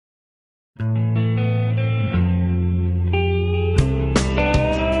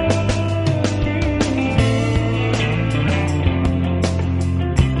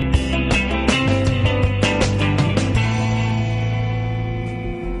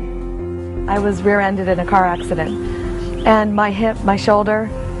I was rear-ended in a car accident, and my hip, my shoulder,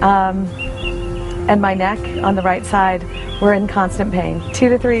 and my neck on the right side were in constant pain. 2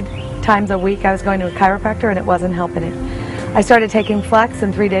 to 3 times a week I was going to a chiropractor and it wasn't helping it. I started taking Flex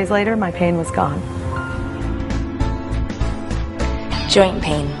and 3 days later my pain was gone. Joint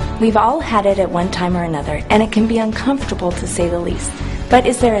pain. We've all had it at one time or another, and it can be uncomfortable to say the least. But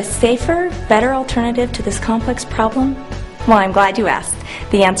is there a safer, better alternative to this complex problem? Well, I'm glad you asked.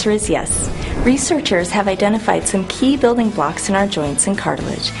 The answer is yes. Researchers have identified some key building blocks in our joints and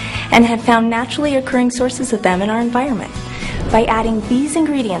cartilage and have found naturally occurring sources of them in our environment. By adding these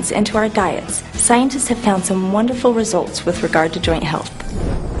ingredients into our diets, scientists have found some wonderful results with regard to joint health.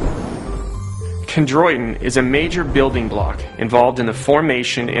 Chondroitin is a major building block involved in the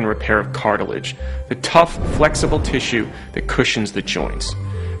formation and repair of cartilage, the tough, flexible tissue that cushions the joints.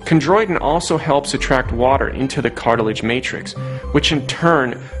 Chondroitin also helps attract water into the cartilage matrix, which in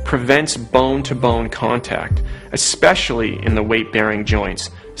turn prevents bone-to-bone contact, especially in the weight-bearing joints,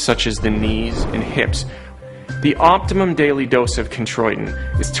 such as the knees and hips. The optimum daily dose of chondroitin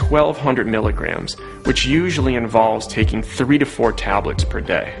is 1,200 milligrams, which usually involves taking 3 to 4 tablets per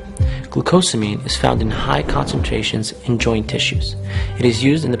day. Glucosamine is found in high concentrations in joint tissues. It is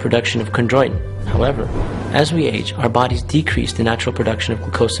used in the production of chondroitin. However, as we age, our bodies decrease the natural production of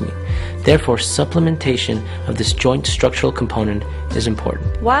glucosamine. Therefore, supplementation of this joint structural component is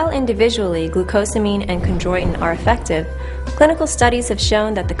important. While individually glucosamine and chondroitin are effective, clinical studies have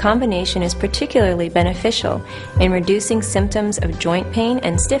shown that the combination is particularly beneficial in reducing symptoms of joint pain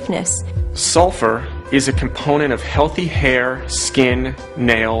and stiffness. Sulfur is a component of healthy hair, skin,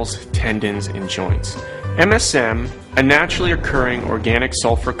 nails, tendons, and joints. MSM, a naturally occurring organic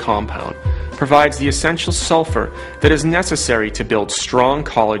sulfur compound, provides the essential sulfur that is necessary to build strong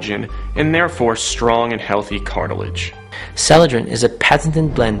collagen and therefore strong and healthy cartilage. Celadrin is a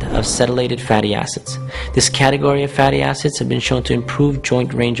patented blend of cetylated fatty acids. This category of fatty acids have been shown to improve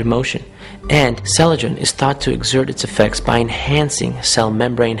joint range of motion, and Celadrin is thought to exert its effects by enhancing cell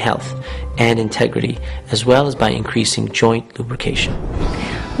membrane health and integrity, as well as by increasing joint lubrication.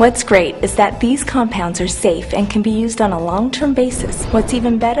 What's great is that these compounds are safe and can be used on a long-term basis. What's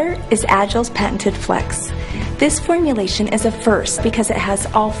even better is Agile's patented Flex. This formulation is a first because it has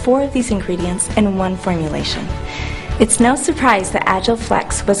all 4 of these ingredients in one formulation. It's no surprise that Agile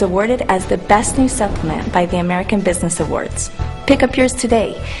Flex was awarded as the best new supplement by the American Business Awards. Pick up yours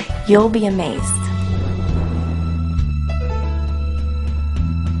today. You'll be amazed.